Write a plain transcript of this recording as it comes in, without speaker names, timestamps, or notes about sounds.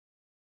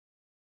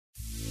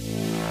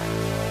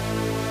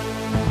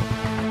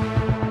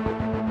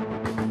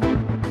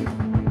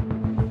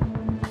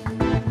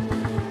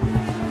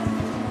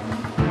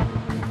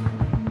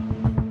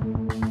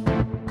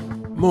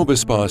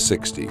Mobispa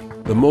 60,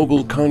 the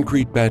mobile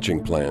concrete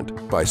batching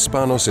plant by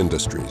SPANOS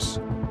Industries.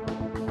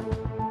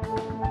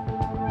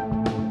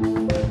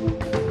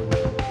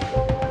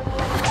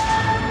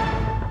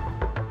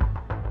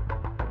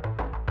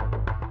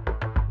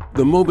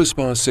 The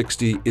Mobispa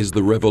 60 is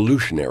the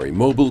revolutionary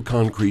mobile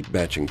concrete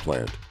batching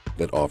plant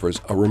that offers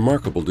a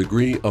remarkable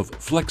degree of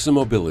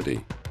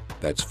fleximobility.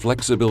 That's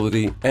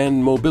flexibility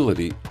and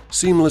mobility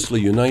seamlessly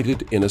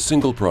united in a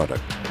single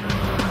product.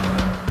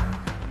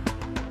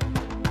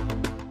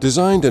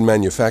 Designed and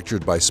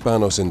manufactured by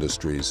SPANOS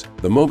Industries,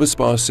 the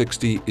Mobispa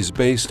 60 is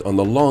based on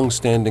the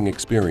long-standing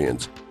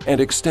experience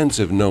and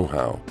extensive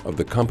know-how of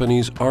the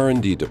company's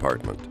R&D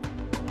department.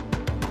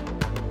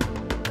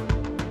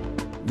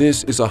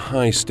 This is a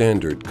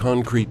high-standard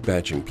concrete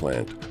batching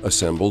plant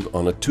assembled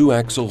on a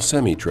two-axle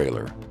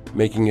semi-trailer,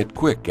 making it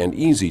quick and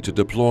easy to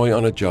deploy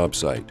on a job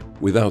site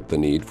without the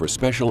need for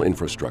special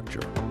infrastructure.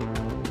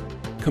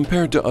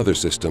 Compared to other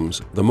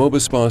systems, the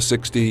Mobispa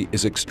 60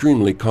 is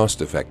extremely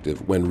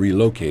cost-effective when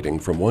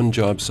relocating from one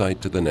job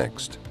site to the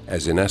next,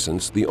 as in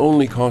essence, the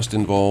only cost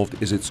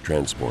involved is its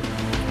transport.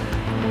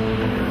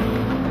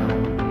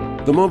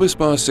 The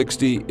Mobispa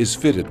 60 is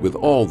fitted with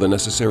all the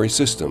necessary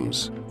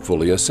systems,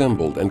 fully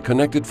assembled and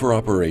connected for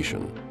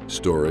operation.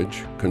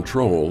 Storage,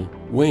 control,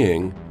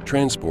 weighing,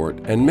 transport,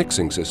 and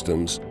mixing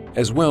systems,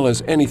 as well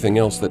as anything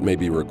else that may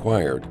be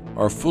required,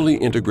 are fully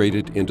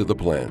integrated into the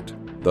plant,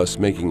 thus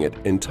making it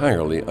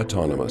entirely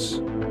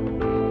autonomous.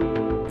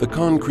 The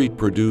concrete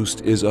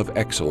produced is of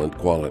excellent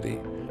quality,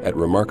 at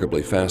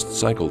remarkably fast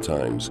cycle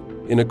times,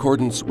 in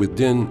accordance with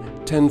DIN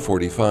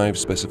 1045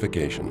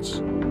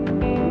 specifications.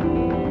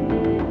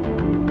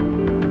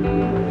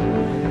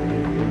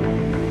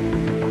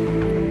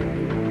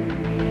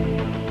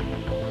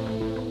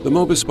 The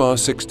Mobispa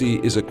 60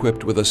 is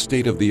equipped with a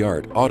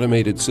state-of-the-art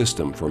automated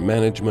system for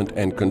management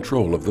and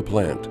control of the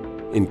plant,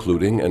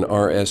 including an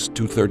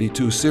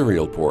RS-232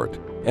 serial port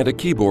and a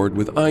keyboard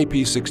with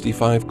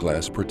IP65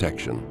 class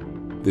protection.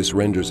 This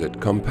renders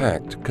it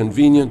compact,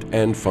 convenient,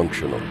 and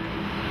functional.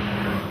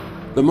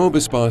 The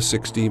Mobispa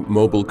 60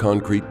 mobile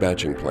concrete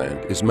batching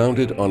plant is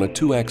mounted on a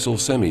two-axle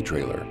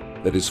semi-trailer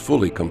that is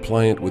fully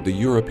compliant with the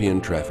European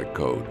Traffic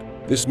Code.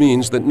 This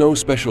means that no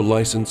special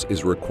license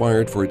is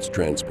required for its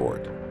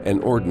transport.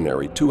 An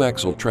ordinary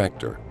two-axle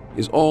tractor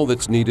is all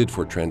that's needed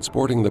for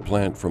transporting the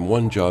plant from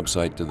one job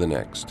site to the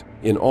next,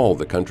 in all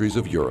the countries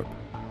of Europe.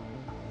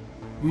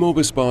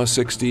 Mobispa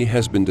 60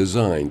 has been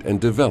designed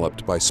and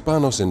developed by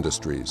SPANOS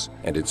Industries,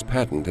 and its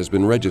patent has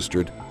been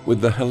registered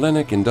with the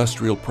Hellenic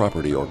Industrial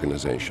Property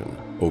Organization,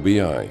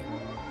 OBI.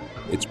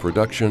 Its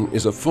production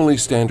is a fully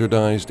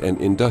standardized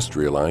and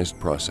industrialized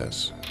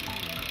process.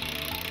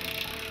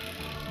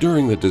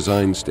 During the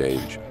design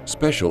stage,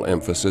 special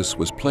emphasis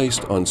was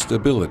placed on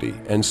stability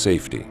and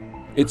safety.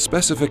 Its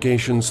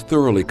specifications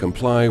thoroughly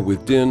comply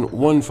with DIN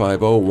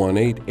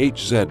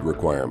 15018HZ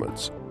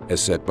requirements,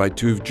 as set by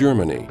TÜV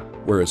Germany,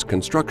 whereas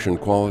construction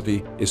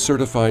quality is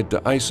certified to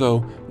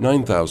ISO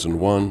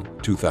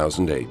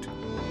 9001-2008.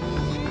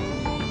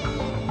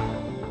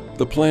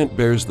 The plant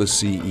bears the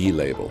CE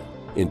label,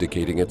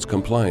 indicating its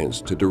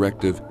compliance to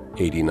Directive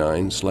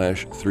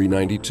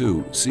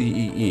 89/392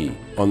 CEE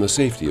on the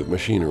safety of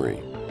machinery.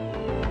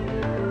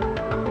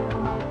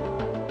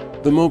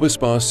 The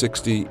Mobispa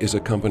 60 is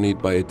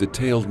accompanied by a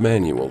detailed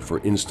manual for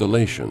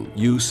installation,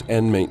 use,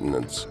 and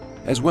maintenance,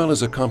 as well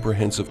as a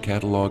comprehensive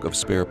catalog of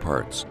spare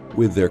parts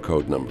with their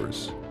code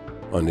numbers.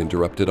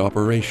 Uninterrupted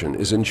operation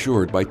is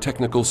ensured by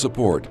technical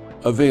support,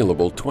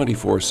 available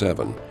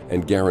 24/7,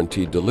 and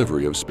guaranteed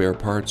delivery of spare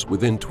parts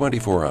within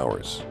 24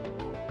 hours.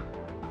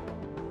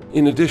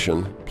 In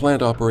addition,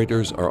 plant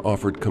operators are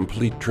offered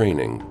complete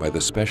training by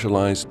the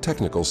specialized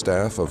technical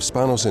staff of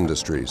SPANOS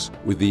Industries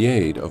with the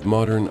aid of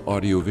modern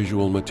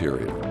audiovisual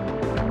material.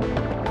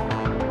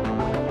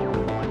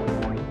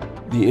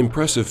 The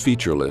impressive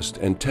feature list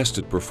and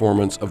tested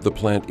performance of the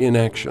plant in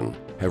action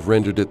have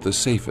rendered it the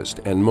safest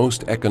and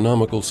most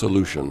economical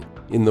solution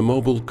in the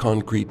mobile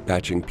concrete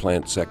batching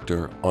plant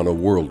sector on a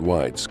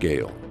worldwide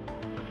scale.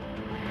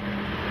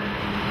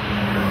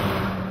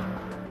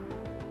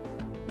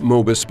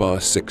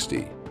 Mobispa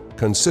 60.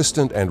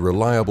 Consistent and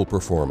reliable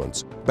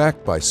performance,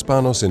 backed by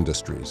SPANOS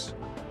Industries.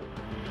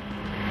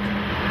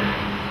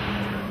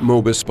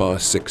 Mobispa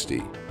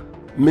 60.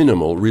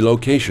 Minimal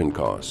relocation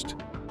cost.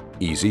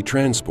 Easy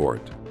transport.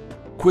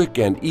 Quick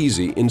and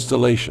easy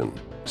installation.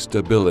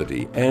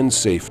 Stability and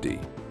safety.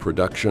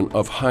 Production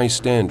of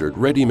high-standard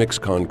ready-mix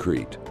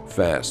concrete.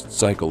 Fast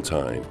cycle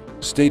time.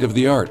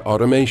 State-of-the-art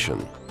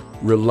automation.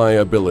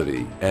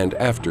 Reliability and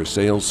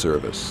after-sales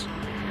service.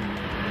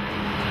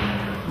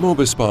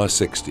 Mobispa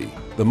 60,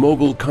 the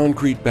mobile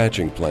concrete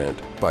batching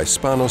plant by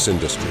SPANOS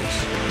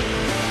Industries.